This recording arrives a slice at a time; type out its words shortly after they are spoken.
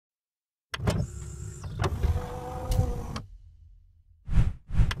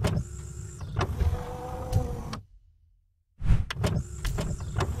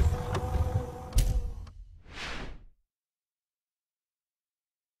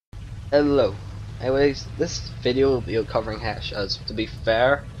Hello. Anyways, this video will be covering HESH, as to be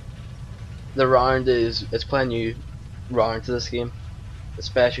fair, the round it's quite a new round to this game,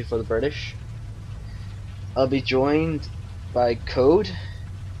 especially for the British. I'll be joined by Code,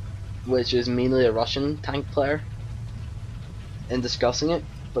 which is mainly a Russian tank player, in discussing it,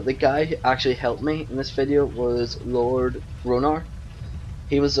 but the guy who actually helped me in this video was WarThunder.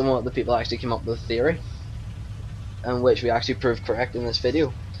 He was the one of the people who actually came up with the theory, and which we actually proved correct in this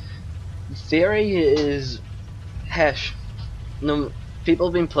video. The theory is HESH. No, people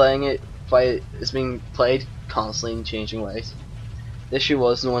have been playing it it's been played constantly in changing ways. The issue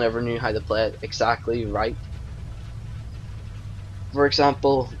was no one ever knew how to play it exactly right. For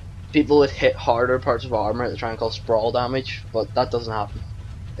example, people would hit harder parts of armor to try and cause sprawl damage, but that doesn't happen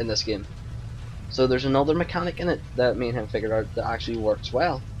in this game. So there's another mechanic in it that me and him figured out that actually works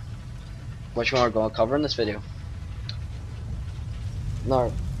well, which one we're going to cover in this video.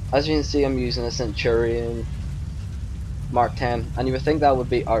 Now, as you can see, I'm using a Centurion Mark 10, and you would think that would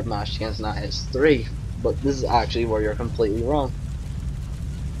be outmatched against an IS-3, but this is actually where you're completely wrong.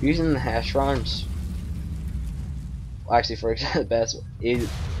 Using the HESH rounds, actually for the best,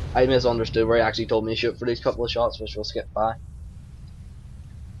 I misunderstood where he actually told me to shoot for these couple of shots, which we'll skip by.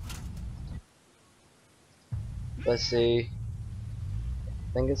 Let's see,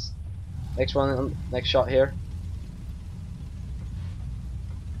 I think it's next shot here.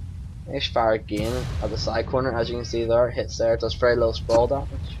 Nice fire again at the side corner, as you can see there, hits there, does very low sprawl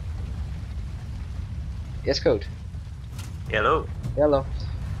damage. Yes, Code. Hello. Hello.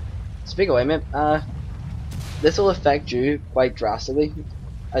 Speak away, mate. This will affect you quite drastically.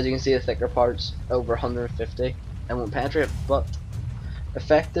 As you can see, the thicker parts over 150 and won't penetrate, but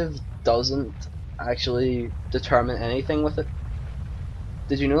effective doesn't actually determine anything with it.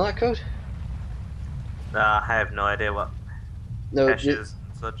 Did you know that, Code? I have no idea what HESH is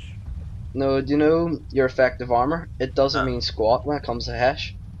and such. No, do you know your effective armor? It doesn't mean squat when it comes to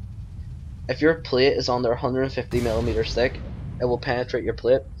HESH. If your plate is under 150mm thick, it will penetrate your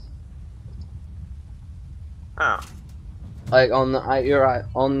plate. Oh. Like on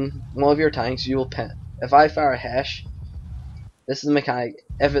one of your tanks, you will if I fire a HESH, this is the mechanic.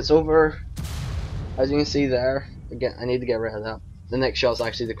 If it's over, as you can see there, again, I need to get rid of that. The next shot is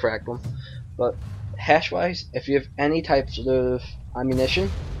actually the correct one. But HESH wise, if you have any types of ammunition,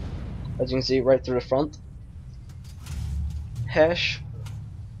 as you can see right through the front, HESH,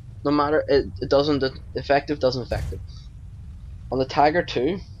 no matter it doesn't effective doesn't affect it. On the Tiger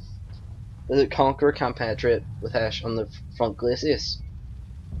 2, the Conqueror can't penetrate with HESH on the front glacis,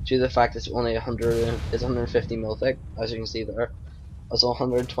 due to the fact it's only 150mm thick, as you can see there. It's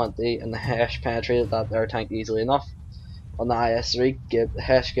 120, and the HESH penetrated that there tank easily enough. On the IS-3, the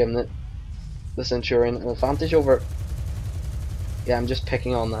HESH giving it the Centurion an advantage over it. Yeah, I'm just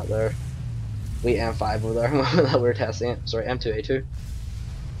picking on that there. We M5 over there that we were testing it. Sorry, M2A2.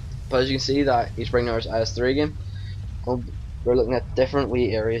 But as you can see, that he's bringing ours IS-3 again. We're looking at different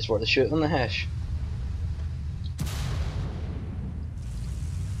wee areas where to shoot on the HESH.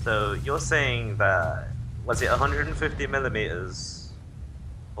 So you're saying that, was it 150mm,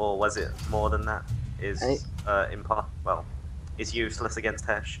 or was it more than that? Is is useless against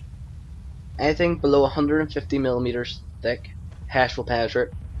HESH. Anything below 150mm thick, HESH will penetrate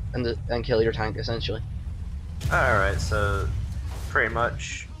and kill your tank essentially. Alright, so pretty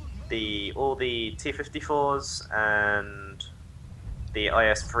much all the T-54s and the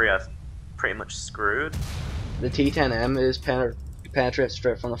IS-3 are pretty much screwed. The T-10M is penetrates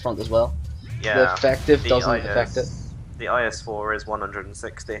straight from the front as well. Yeah. The effective doesn't affect it. The IS-4 is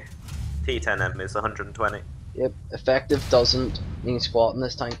 160. T-10M is 120. Yep, effective doesn't mean squat in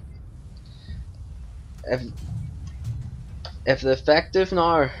this tank. If the effective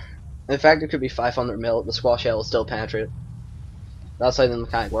could be 500mm, the squat shell will still penetrate. That's how the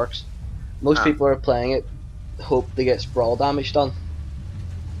mechanic works. Most people are playing it hope they get sprawl damage done.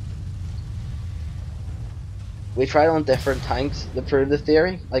 We tried on different tanks to prove the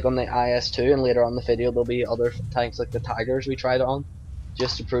theory, like on the IS-2, and later on in the video there'll be other tanks like the Tigers we tried it on,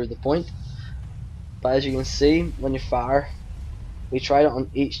 just to prove the point. But as you can see, when you fire, we tried it on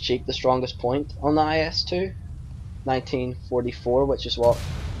each cheek, the strongest point on the IS-2, 1944, which is what?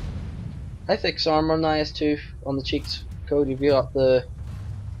 How thick's armor on the IS-2 on the cheeks? Code, have you got the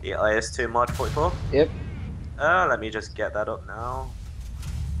IS-2 mod 44? Yep. Let me just get that up now.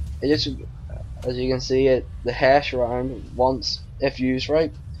 It just, as you can see, the HESH round, once if used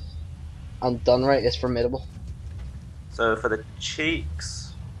right and done right, is formidable. So for the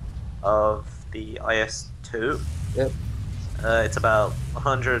cheeks of the IS-2, yep, it's about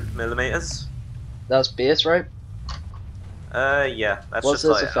 100mm. That's base, right? Yeah, that's Was just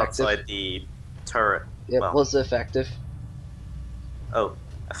this like effective? outside the turret. Yep, Well, was it effective? oh,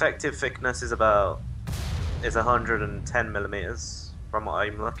 effective thickness is 110 millimeters from what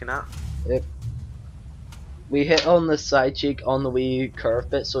I'm looking at. Yep. We hit on the side cheek on the wee curve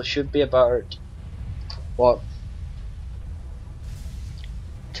bit, so it should be about what?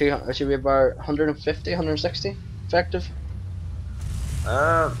 It should be about 150, 160 effective.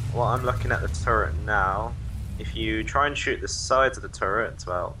 Well, I'm looking at the turret now. If you try and shoot the sides of the turret, it's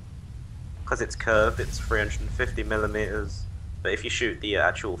about, because it's curved, it's 350 millimeters. But if you shoot the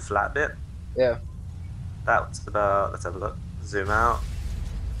actual flat bit, Yeah. that's about, let's have a look, zoom out.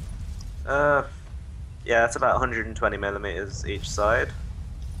 Uh, yeah, it's about 120 millimeters each side.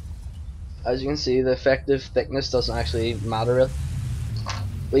 As you can see, the effective thickness doesn't actually matter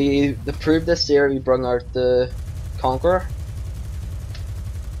really. To prove this theory, we brought out the Conqueror,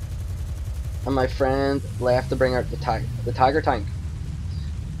 and my friend left to bring out the Tiger tank.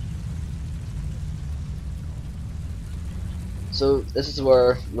 So this is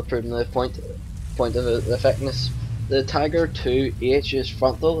where we're proving the point of the effectiveness. The Tiger 2H's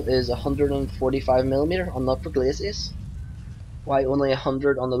frontal is 145mm on the upper glacis, while only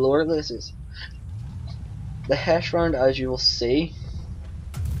 100 on the lower glacis. The HESH round, as you will see,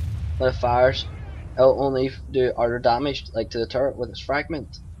 when it fires, it'll only do outer damage, like to the turret with its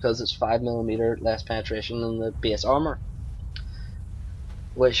fragment, because it's 5mm less penetration than the base armor,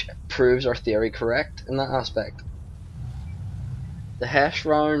 which proves our theory correct in that aspect. The HESH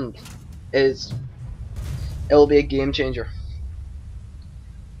round it'll be a game changer.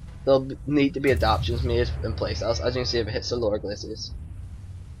 There'll need to be adaptations made in playstyles. As you can see, if it hits the lower glacis,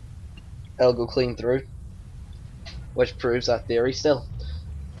 it'll go clean through, which proves that theory still.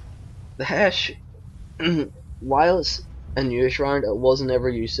 The HESH, while it's a newish round, it wasn't ever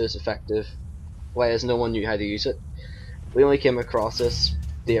used as effective, whereas no one knew how to use it. We only came across this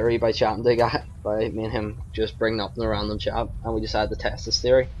theory by chatting to a guy, by me and him just bringing up in a random chat, and we decided to test this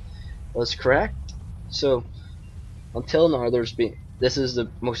theory. It was correct. So until now, this is the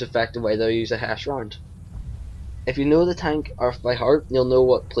most effective way to use a HESH round. If you know the tank off by heart, you'll know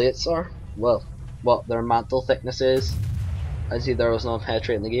what plates are, well, what their mantle thickness is. As you see, there was no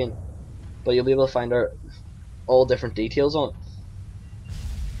penetrating again, but you'll be able to find out all different details on it.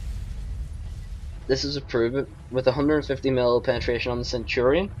 This is a prove it with 150mm penetration on the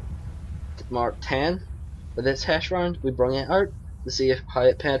Centurion, Mark 10. With this HESH round, we bring it out to see how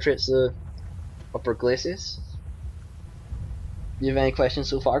it penetrates the upper glacis. Do you have any questions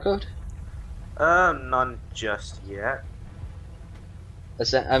so far, Code? None just yet.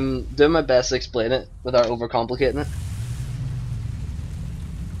 I'm doing my best to explain it without overcomplicating it.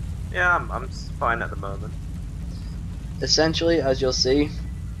 Yeah, I'm fine at the moment. Essentially, as you'll see,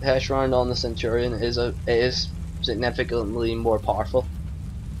 the HESH round on the Centurion is significantly more powerful.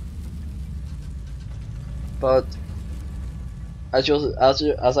 But as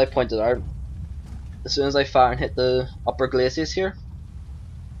I pointed out, as soon as I fire and hit the upper glacis here,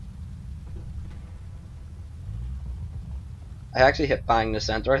 I actually hit bang the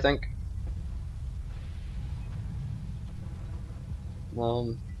center, I think.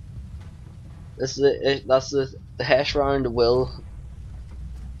 This is the HESH round will,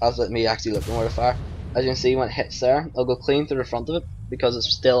 as with me actually looking where to fire. As you can see, when it hits there, it'll go clean through the front of it because it's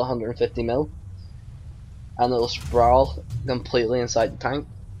still 150mm, and it'll sprawl completely inside the tank,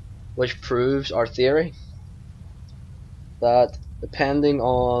 which proves our theory that depending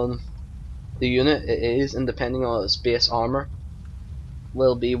on the unit it is, and depending on its base armor,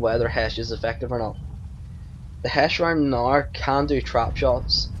 will be whether HESH is effective or not. The HESH round now can do trap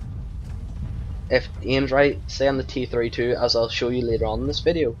shots if aimed right, say on the T32, as I'll show you later on in this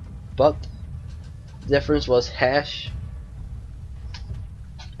video. But the difference was HESH,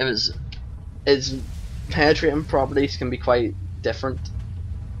 its penetrating properties can be quite different.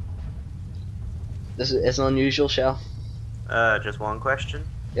 This is an unusual shell. Just one question.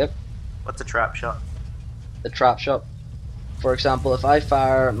 Yep. What's a trap shot? The trap shot. For example, if I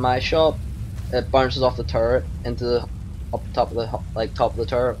fire my shot, it bounces off the turret into the top of the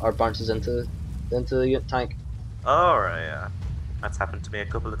turret, or bounces into the tank. Alright, yeah. That's happened to me a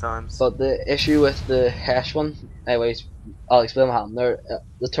couple of times. But the issue with the HESH one, anyways, I'll explain what happened there.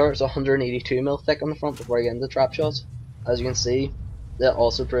 The turret's 182mm thick on the front before I get into trap shots. As you can see, that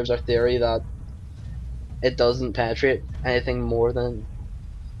also proves our theory that it doesn't penetrate anything more than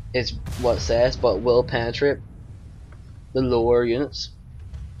is what it says, but will penetrate the lower units.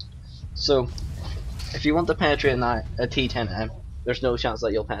 So, if you want to penetrate a T10M, there's no chance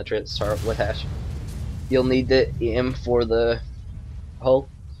that you'll penetrate the turret with HESH. You'll need to aim for the hull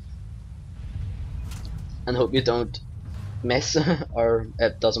and hope you don't miss or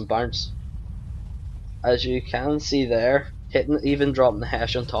it doesn't bounce. As you can see there, hitting even dropping the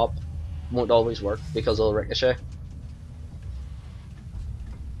HESH on top won't always work because it'll ricochet.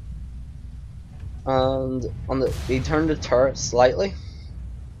 And he turned the turret slightly,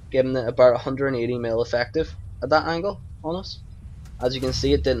 giving it about 180 mil effective at that angle on us. As you can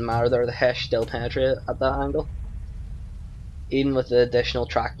see, it didn't matter there, the HESH still penetrated at that angle, even with the additional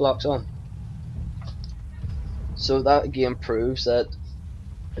track blocks on. So that again proves that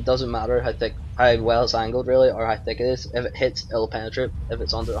it doesn't matter how well it's angled really, or how thick it is. If it hits, it'll penetrate. If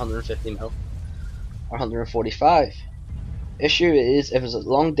it's under 150 mil or 145. Issue is if it's at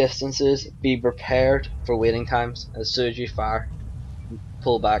long distances, be prepared for waiting times. As soon as you fire,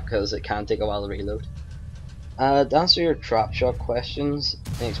 pull back because it can take a while to reload. To answer your trap shot questions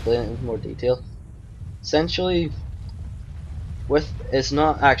and explain it in more detail, essentially, it's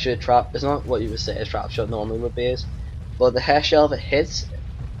not actually a trap. It's not what you would say a trap shot normally would be, but the HESH shell, if it hits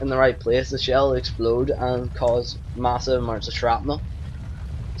in the right place, the shell will explode and cause massive amounts of shrapnel.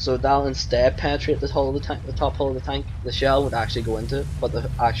 So that'll instead penetrate the hull of the tank, the top hull of the tank. The shell would actually go into it, but the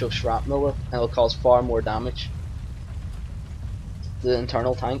actual shrapnel will, and it'll cause far more damage to the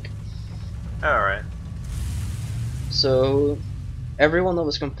internal tank. Alright. So everyone that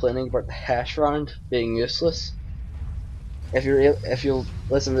was complaining about the HESH round being useless, if you'll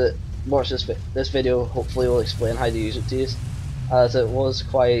listen to watch this video, hopefully will explain how to use it to use, as it was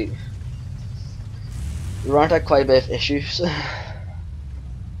quite. The round had quite a bit of issues.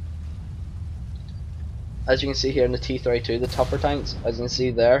 As you can see here in the T32, the tougher tanks, as you can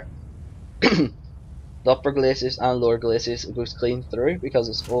see there, the upper glacis and lower glacis goes clean through because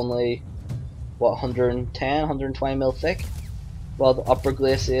it's only what 110, 120 mil thick, while the upper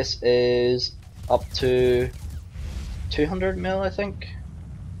glacis is up to 200 mil, I think,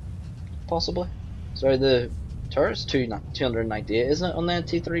 possibly. Sorry, the turret's 298, isn't it, on the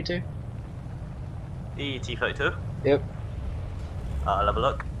T32? The T32? Yep. I'll have a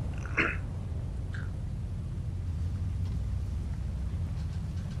look.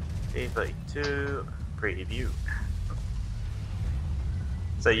 T32 preview.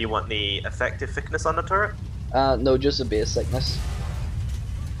 So you want the effective thickness on the turret? No, just the base thickness.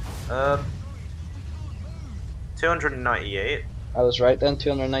 298. I was right then,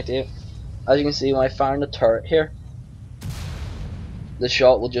 298. As you can see, when I fire the turret here, the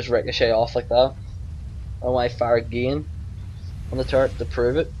shot will just ricochet off like that. And when I fire again on the turret to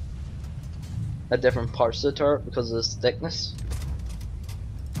prove it, at different parts of the turret because of its thickness,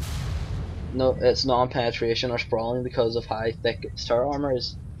 no, it's non-penetration or sprawling because of how thick its turret armor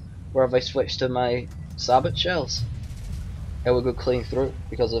is. Where if I switch to my sabot shells, it will go clean through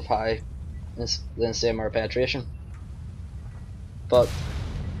because of how the insane amount of penetration. But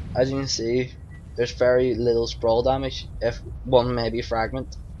as you can see, there's very little sprawl damage, if one maybe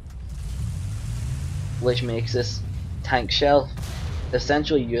fragment, which makes this tank shell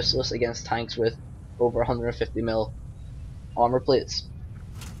essentially useless against tanks with over 150 mil armor plates,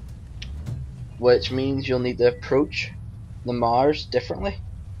 which means you'll need to approach the Mars differently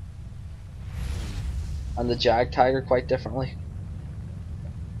and the Jag Tiger quite differently.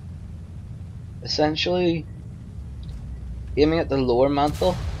 Essentially, aiming at the lower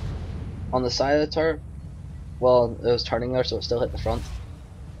mantle on the side of the turret, well, it was turning there so it still hit the front.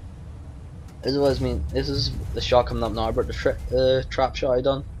 This is what I mean. This is the shot coming up now, but the trap shot I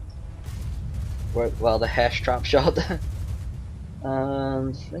done. Well, the HESH trap shot.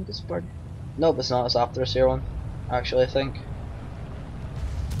 And I think it's part. Nope, it's not. It's after this here one. Actually, I think.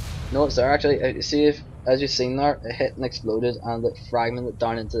 No, it's there actually. You see, if as you've seen there, it hit and exploded, and it fragmented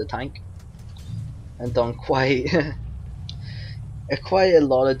down into the tank, and done quite, quite a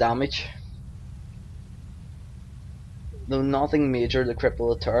lot of damage. Though nothing major to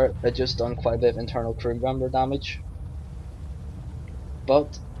cripple the turret, it just done quite a bit of internal crew member damage.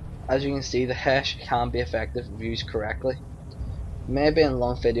 But as you can see, the HESH can be effective if used correctly. Maybe in a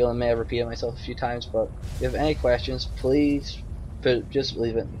long video I may have repeated myself a few times, but if you have any questions, please just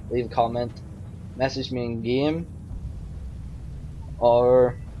leave a comment, message me in game,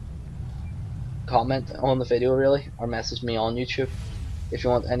 or comment on the video really, or message me on YouTube if you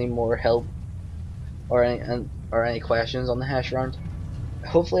want any more help or any questions on the HESH round.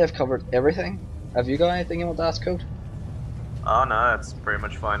 Hopefully I've covered everything. Have you got anything you want to ask, Code? Oh no, it's pretty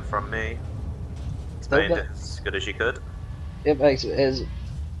much fine from me. Explained it as good as you could.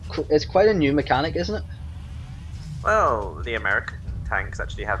 It's quite a new mechanic, isn't it? Well, the American tanks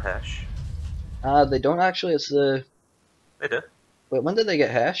actually have HESH. They don't actually. It's the. They do. Wait, when did they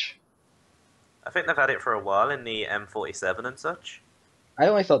get HESH? I think they've had it for a while in the M47 and such.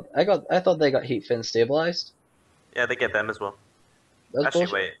 I thought they got heat fin stabilized. Yeah, they get them as well. That's Actually,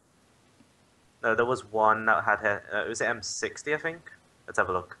 bullshit. wait. No, there was one that had it was M60, I think. Let's have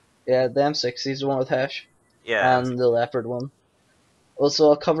a look. Yeah, the M60 is the one with HESH, Yeah, and the M60. Leopard one. Also,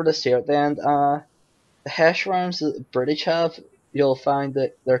 I'll cover this here at the end. The HESH rounds that the British have, you'll find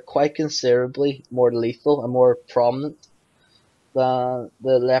that they're quite considerably more lethal and more prominent than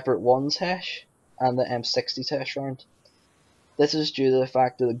the Leopard 1's HESH and the M60's HESH round. This is due to the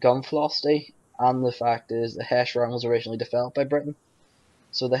fact of the gun velocity, and the fact is the HESH round was originally developed by Britain.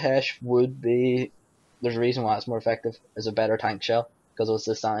 So the HESH would be, there's a reason why it's more effective, is a better tank shell, because it was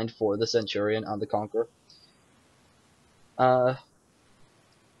designed for the Centurion and the Conqueror. And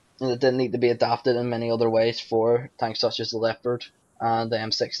it didn't need to be adapted in many other ways for tanks such as the Leopard and the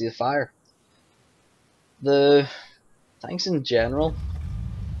M60 to fire. The tanks in general,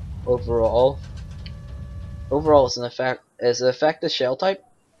 overall, is an effective shell type.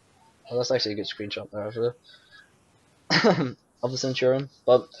 Oh, that's actually a good screenshot there of of the Centurion.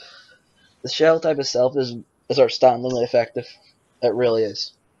 But the shell type itself is outstandingly effective. It really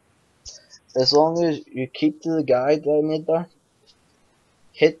is. As long as you keep to the guide that I made there,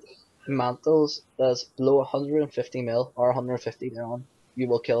 hit mantles that's below 150 mil or 150 down, you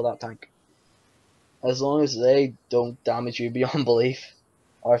will kill that tank. As long as they don't damage you beyond belief,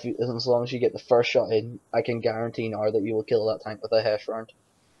 or as long as you get the first shot in, I can guarantee now that you will kill that tank with a HESH round.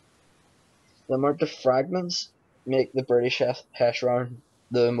 The amount of fragments make the British HESH round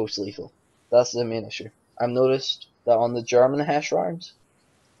the most lethal. That's the main issue. I've noticed that on the German HESH rounds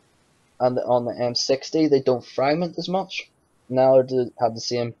and on the M60 they don't fragment as much. Now they have the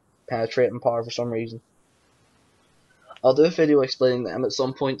same penetrating power for some reason. I'll do a video explaining them at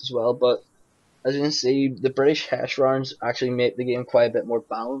some point as well, but as you can see, the British HESH rounds actually make the game quite a bit more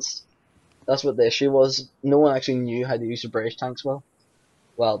balanced. That's what the issue was. No one actually knew how to use the British tanks well.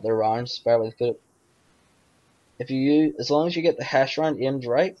 Well, their rounds, better way to put it. As long as you get the HESH round aimed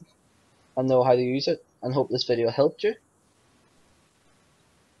right and know how to use it, and hope this video helped you,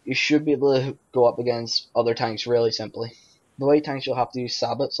 you should be able to go up against other tanks really simply. The way tanks you'll have to use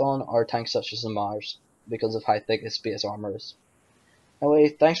sabots on are tanks such as the Mars, because of how thick its base armor is. Anyway,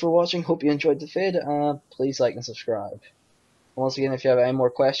 thanks for watching, hope you enjoyed the vid, please like and subscribe. Once again, if you have any more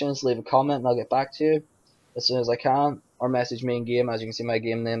questions, leave a comment and I'll get back to you as soon as I can, or message me in game, as you can see my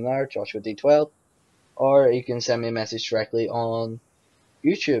game name there, Joshua D12, or you can send me a message directly on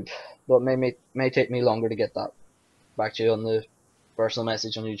YouTube, but may take me longer to get that back to you on the personal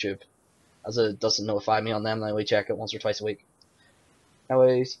message on YouTube, as it doesn't notify me on them, and I only check it once or twice a week.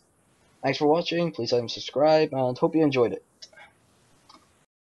 Anyways, thanks for watching, please like and subscribe, and hope you enjoyed it.